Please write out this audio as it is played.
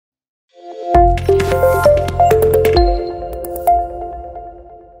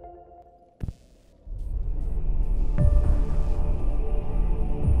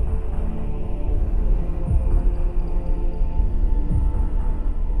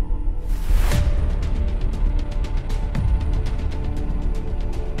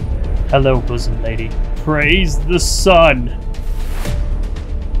Hello, bosom lady. Praise the sun!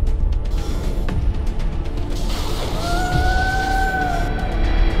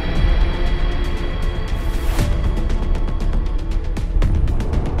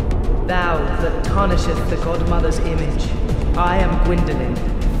 Thou that tarnisheth the godmother's image, I am Gwendolyn.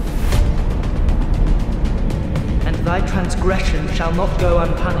 And thy transgression shall not go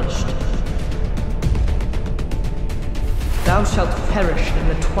unpunished. Thou shalt perish in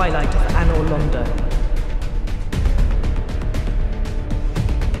the twilight of Anor Londo.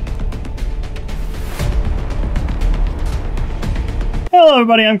 Hello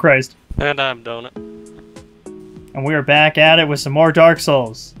everybody, I'm Christ. And I'm Donut. And we are back at it with some more Dark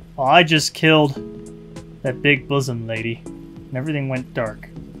Souls. Well, I just killed that big bosom lady, and everything went dark.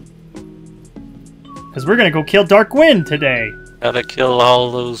 Because we're gonna go kill Dark Wind today! Gotta kill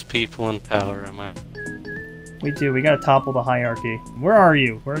all those people in power, am I? We do, we gotta topple the hierarchy. Where are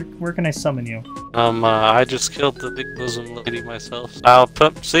you? Where can I summon you? I just killed the big bosom lady myself. I'll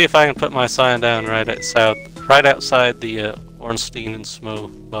see if I can put my sign down right outside the Ornstein and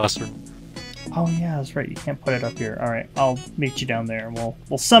Smo boss room. Oh yeah, that's right, you can't put it up here. Alright, I'll meet you down there, and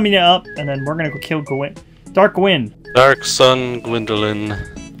we'll summon you up, and then we're gonna go kill Dark Wind. Dark Sun Gwendolyn.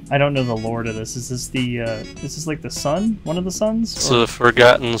 I don't know the lore to this. Is this like the sun? One of the suns? It's the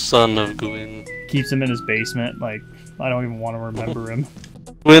forgotten son of Gwyn. Keeps him in his basement, like, I don't even want to remember him.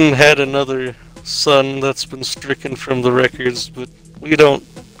 Gwyn had another son that's been stricken from the records, but we don't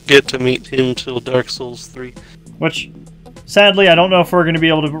get to meet him till Dark Souls 3. Which, sadly, I don't know if we're going to be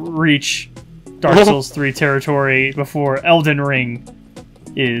able to reach Dark Souls 3 territory before Elden Ring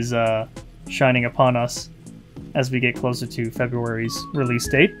is shining upon us as we get closer to February's release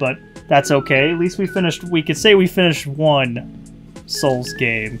date, but that's okay. At least we could say we finished one Souls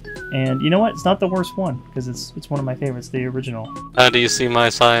game. And you know what? It's not the worst one, because it's one of my favorites, the original. Do you see my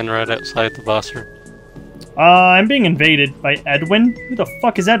sign right outside the boss room? I'm being invaded by Edwin. Who the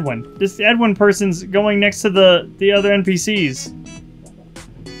fuck is Edwin? This Edwin person's going next to the other NPCs.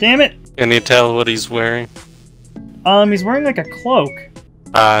 Damn it! Can you tell what he's wearing? He's wearing like a cloak.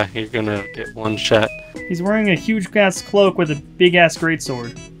 You're gonna get one shot. He's wearing a huge-ass cloak with a big-ass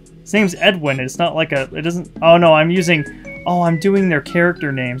greatsword. His name's Edwin. It's not like a... It doesn't... Oh, no, I'm doing their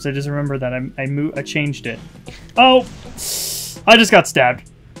character names. I just remember that. I changed it. Oh! I just got stabbed.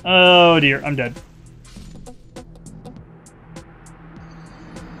 Oh, dear. I'm dead.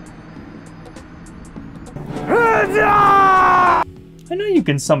 I know you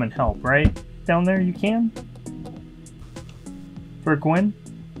can summon help, right? Down there you can? For Gwyn?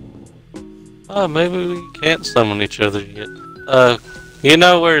 Maybe we can't summon each other yet. You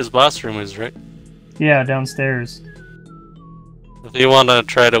know where his boss room is, right? Yeah, downstairs. If you want to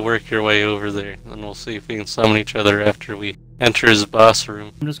try to work your way over there, then we'll see if we can summon each other after we enter his boss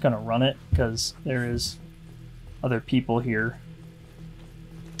room. I'm just gonna run it, because there is other people here.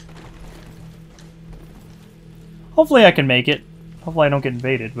 Hopefully I can make it. Hopefully I don't get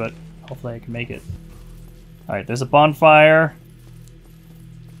invaded, but hopefully I can make it. Alright, there's a bonfire.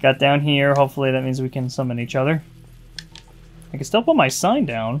 Got down here. Hopefully that means we can summon each other. I can still put my sign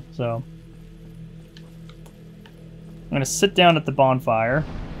down, so... I'm gonna sit down at the bonfire.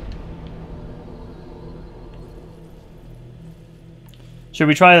 Should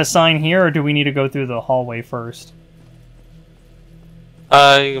we try the sign here, or do we need to go through the hallway first?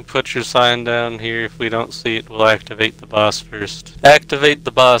 You can put your sign down here. If we don't see it, we'll activate the boss first. Activate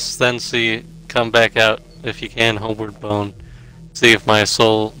the boss, then see it. Come back out, if you can, homeward bound. See if my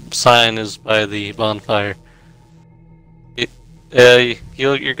soul sign is by the bonfire.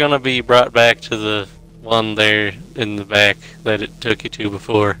 You're gonna be brought back to the one there in the back that it took you to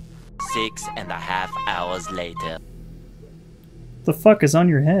before. 6.5 hours later. The fuck is on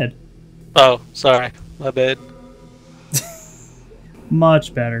your head? Oh, sorry. My bad.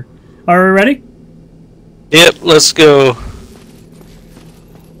 Much better. Are we ready? Yep, let's go.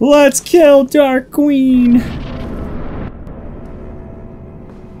 Let's kill Dark Queen!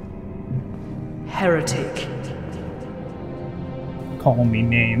 Heretic. Call me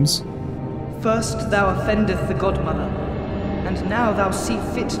names. First thou offendeth the godmother, and now thou see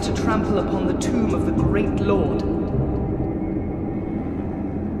fit to trample upon the tomb of the great lord.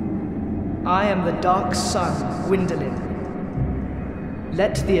 I am the Dark Sun, Gwendolyn.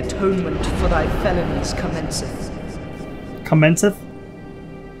 Let the atonement for thy felonies commenceth. Commenceth?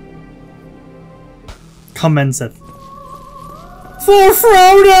 Commenceth. For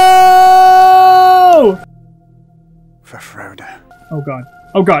Frodo! For Frodo. Oh god.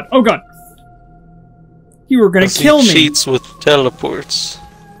 Oh god. Oh god! You were gonna He kill me! cheats with teleports.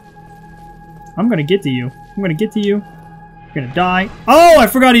 I'm gonna get to you. I'm gonna get to you. You're gonna die. Oh, I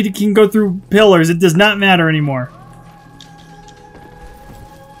forgot he can go through pillars. It does not matter anymore.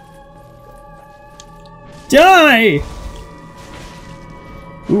 Die!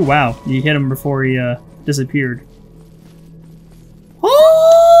 Ooh, wow. You hit him before he disappeared.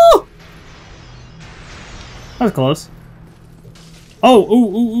 Oh! That was close. Oh,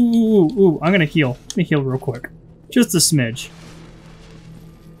 ooh. I'm gonna heal. Let me heal real quick. Just a smidge.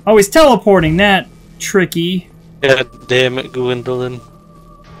 Oh, he's teleporting. That tricky. God damn it, Gwendolyn.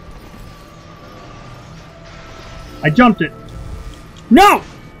 I jumped it. No!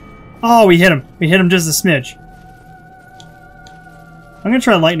 Oh, we hit him. We hit him just a smidge. I'm gonna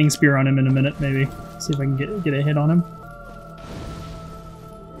try lightning spear on him in a minute, maybe. See if I can get a hit on him.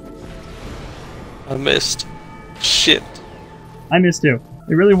 I missed. Shit. I missed too.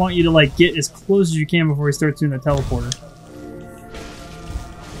 They really want you to like get as close as you can before he starts doing the teleporter.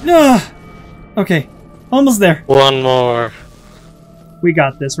 Ah! Okay, almost there. One more. We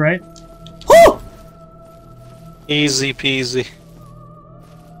got this, right? Oh! Easy peasy.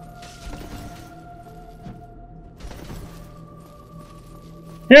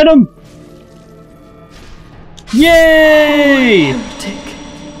 Hit him! Yay! Heretic,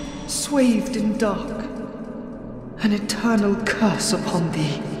 swathed in dark, an eternal curse upon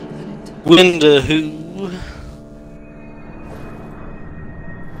thee. Winda who?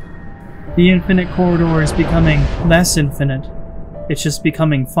 The infinite corridor is becoming less infinite. It's just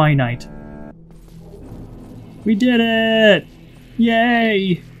becoming finite. We did it!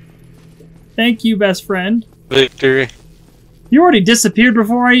 Yay! Thank you, best friend. Victory. You already disappeared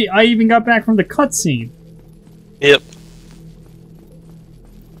before I even got back from the cutscene. Yep.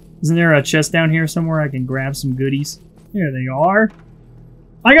 Isn't there a chest down here somewhere I can grab some goodies? There they are.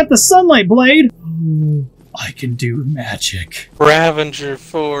 I got the sunlight blade! Ooh, I can do magic. Ravager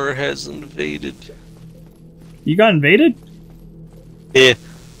 4 has invaded. You got invaded? Yeah.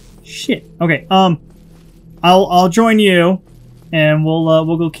 Shit. Okay, I'll join you, and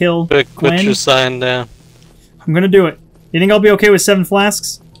we'll go kill Quick, put Gwen. your sign down. I'm gonna do it. You think I'll be okay with 7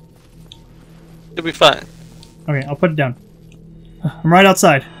 flasks? You'll be fine. Okay, I'll put it down. I'm right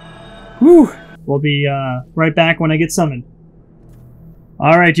outside. Whew. We'll be right back when I get summoned.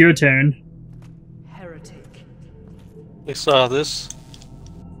 Alright, your turn. Heretic, We saw this.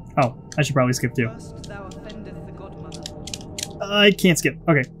 Oh, I should probably skip too. first thou offendeth the godmother. I can't skip.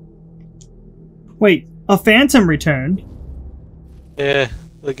 Okay. Wait, a phantom returned? Yeah,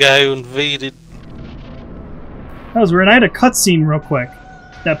 the guy who invaded. That was weird. I had a cutscene real quick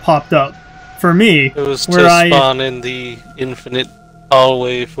that popped up for me. It was where to spawn in the infinite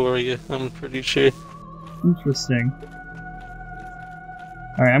hallway for you, I'm pretty sure. Interesting.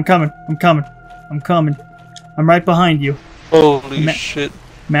 Alright, I'm coming. I'm coming. I'm coming. I'm right behind you. Holy shit.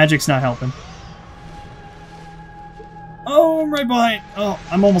 Magic's not helping. Oh, I'm right behind. Oh,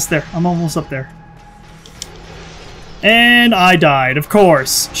 I'm almost there. I'm almost up there. And I died, of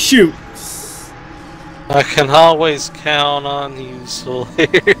course. Shoot. I can always count on you, Sawyer.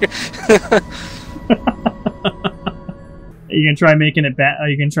 Are you gonna try making it back? Are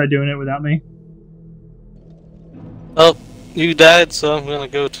you gonna try doing it without me? Oh, you died, so I'm gonna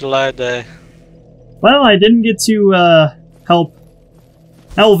go till I die. Well, I didn't get to help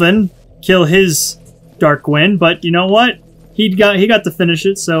Elven kill his Dark Wind, but you know what? He got to finish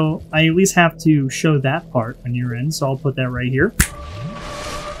it, so I at least have to show that part when you're in. So I'll put that right here.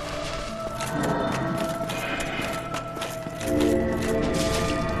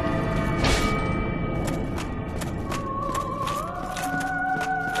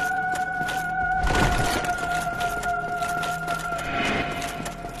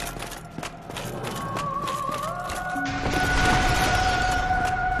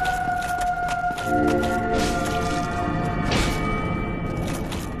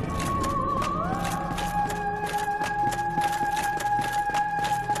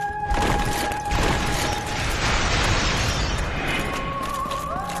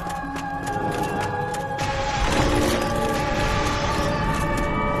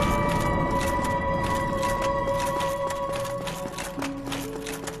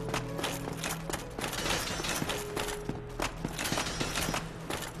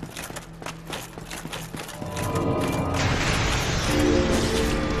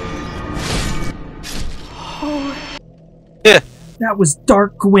 That was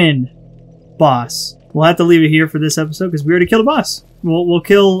Dark Gwyn, boss. We'll have to leave it here for this episode because we already killed a boss. We'll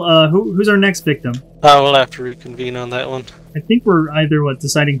kill. Who's our next victim? We'll have to reconvene on that one. I think we're either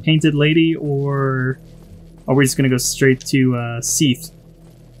deciding Painted Lady or are we just gonna go straight to Seath?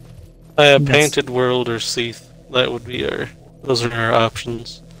 Painted World or Seath. That would be those are our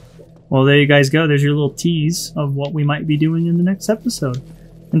options. Well, there you guys go. There's your little tease of what we might be doing in the next episode.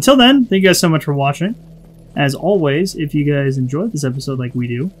 Until then, thank you guys so much for watching. As always, if you guys enjoyed this episode like we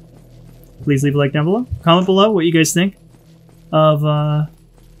do, please leave a like down below. Comment below what you guys think of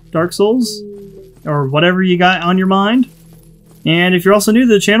Dark Souls, or whatever you got on your mind. And if you're also new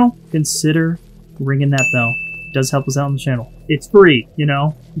to the channel, consider ringing that bell. It does help us out on the channel. It's free, you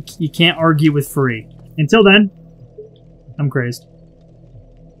know? You can't argue with free. Until then, I'm crazed.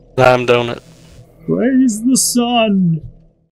 I'm Donut. Praise the sun!